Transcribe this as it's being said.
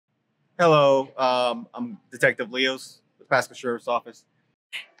Hello, I'm Detective Leos with Pasco Sheriff's Office.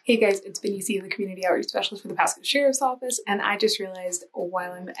 Hey guys, it's Benicia, the Community Outreach Specialist for the Pasco Sheriff's Office, and I just realized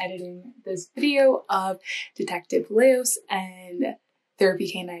while I'm editing this video of Detective Leos and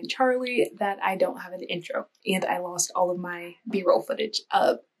Therapy Canine Charlie that I don't have an intro, and I lost all of my B-roll footage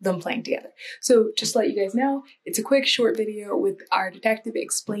of them playing together. So just to let you guys know, it's a quick short video with our detective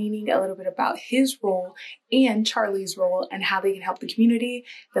explaining a little bit about his role and Charlie's role and how they can help the community,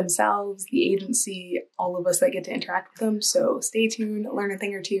 themselves, the agency, all of us that get to interact with them. So stay tuned, learn a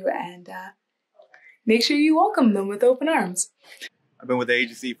thing or two, and make sure you welcome them with open arms. I've been with the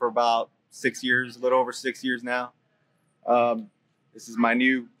agency for about 6 years, a little over 6 years now. This is my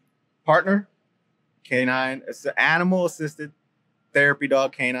new partner, canine. It's an animal-assisted therapy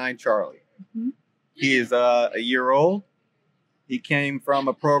dog canine, Charlie. He is a year old. He came from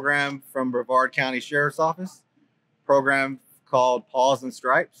a program from Brevard County Sheriff's Office, program called Paws and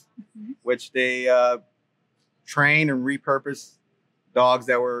Stripes, which they train and repurpose dogs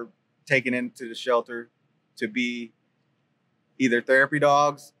that were taken into the shelter to be either therapy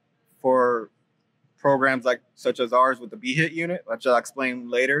dogs for programs such as ours with the B-Hit unit, which I'll explain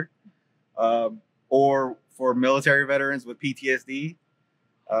later, or for military veterans with PTSD.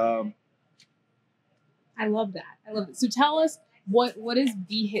 I love that. I love it. So tell us what does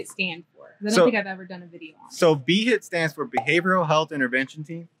B-Hit stand for? Because I don't think I've ever done a video on it. So B-Hit stands for Behavioral Health Intervention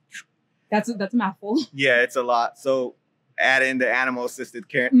Team. That's a mouthful. Yeah, it's a lot. So add in the animal assisted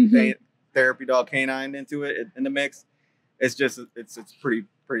therapy dog canine into it in the mix. It's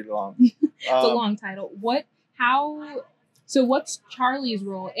pretty long. It's a long title. So what's Charlie's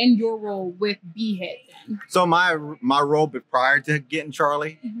role and your role with B-Hit then? So my role prior to getting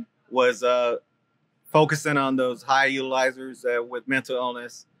Charlie was focusing on those high utilizers with mental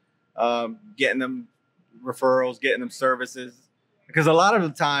illness, getting them referrals, getting them services. Because a lot of the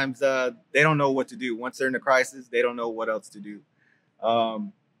times they don't know what to do. Once they're in a crisis, they don't know what else to do.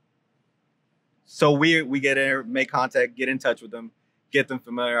 So we get in, make contact, get in touch with them, get them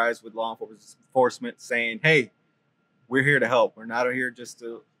familiarized with law enforcement, saying, hey, we're here to help. We're not here just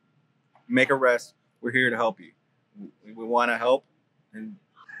to make arrests. We're here to help you. We want to help and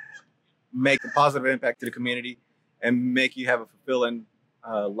make a positive impact to the community and make you have a fulfilling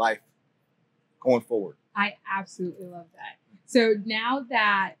life going forward. I absolutely love that. So now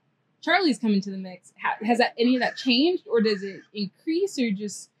that Charlie's come into the mix, has any of that changed, or does it increase, or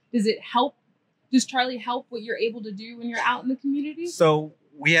does it help? Does Charlie help what you're able to do when you're out in the community? So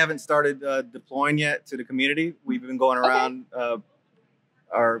we haven't started deploying yet to the community. We've been going around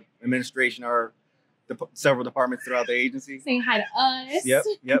our administration, several departments throughout the agency. Saying hi to us.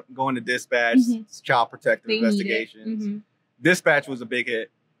 Yep. Going to dispatch, child protective investigations. Dispatch was a big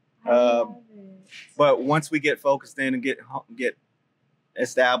hit. I love it. But once we get focused in and get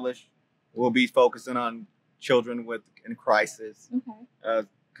established, we'll be focusing on children in crisis. Okay.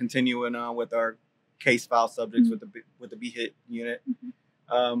 Continuing on with our case file subjects with the B-Hit unit,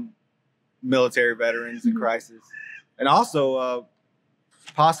 military veterans in crisis, and also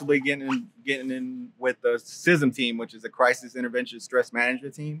possibly getting in with the CISM team, which is a crisis intervention stress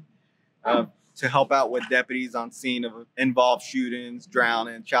management team, to help out with deputies on scene of involved shootings,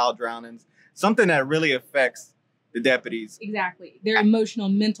 drowning, child drownings, something that really affects the deputies. Exactly. Their emotional,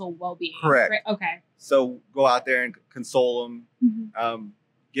 mental well-being. Correct. Right? Okay. So go out there and console them,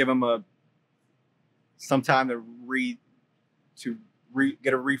 give them some time to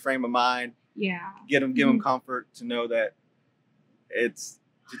get a reframe of mind. Yeah. Give them comfort to know that it's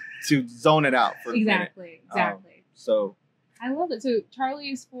to zone it out for a minute. Exactly. So I love it. So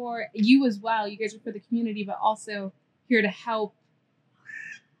Charlie is for you as well. You guys are for the community, but also here to help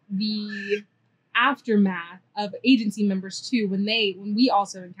the aftermath of agency members too when we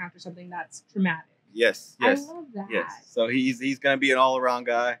also encounter something that's traumatic. Yes. I love that. Yes. So he's gonna be an all-around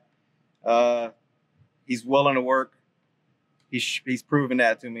guy. He's willing to work. He's proven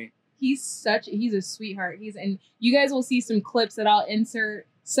that to me. He's a sweetheart. And you guys will see some clips that I'll insert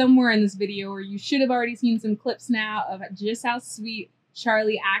somewhere in this video, or you should have already seen some clips now of just how sweet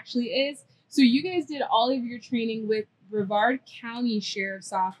Charlie actually is. So you guys did all of your training with Brevard County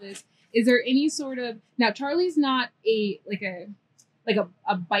Sheriff's Office. Is there any sort of, now Charlie's not a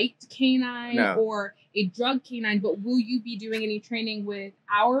bite canine or a drug canine, but will you be doing any training with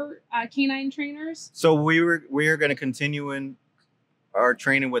our canine trainers? So we are going to continue in our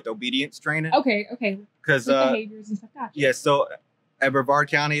training with obedience training. Okay. Because behaviors and stuff. Gotcha. Yeah. So at Brevard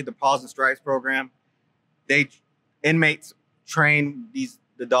County, the Paws and Stripes program, inmates train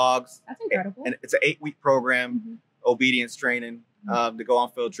the dogs. That's incredible. And it's an 8-week program, obedience training, to go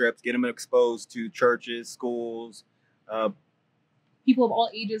on field trips, get them exposed to churches, schools, people of all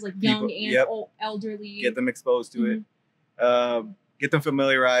ages, like young People, and yep. elderly. Get them exposed to it. Get them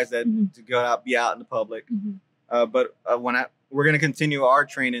familiarized that to go out, be out in the public. But we're going to continue our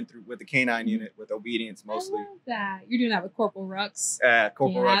training with the canine unit with obedience mostly. I love that. You're doing that with Corporal Rux.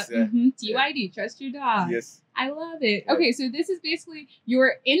 Corporal Rux, yeah. DYD, trust your dog. Yes. I love it. Okay, so this is basically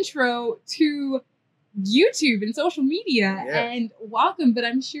your intro to YouTube and social media, and welcome, but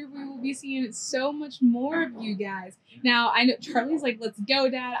I'm sure we will be seeing so much more of you guys. Now, I know Charlie's like, let's go,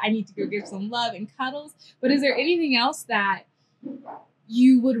 Dad. I need to go give some love and cuddles, but is there anything else that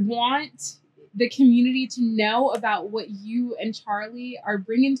you would want the community to know about what you and Charlie are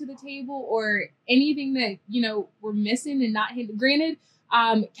bringing to the table, or anything that, you know, we're missing and not hit? Granted,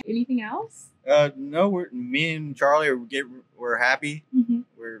 anything else? No, me and Charlie we're happy.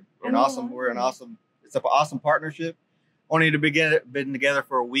 We're an awesome. It's an awesome partnership. Only to been together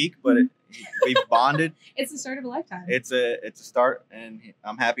for a week, but we've bonded. It's the start of a lifetime. It's a start, and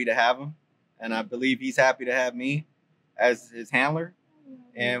I'm happy to have him, and I believe he's happy to have me as his handler,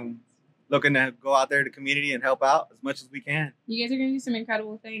 and looking to go out there to the community and help out as much as we can. You guys are going to do some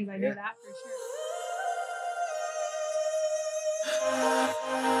incredible things. I know that for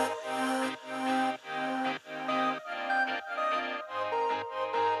sure.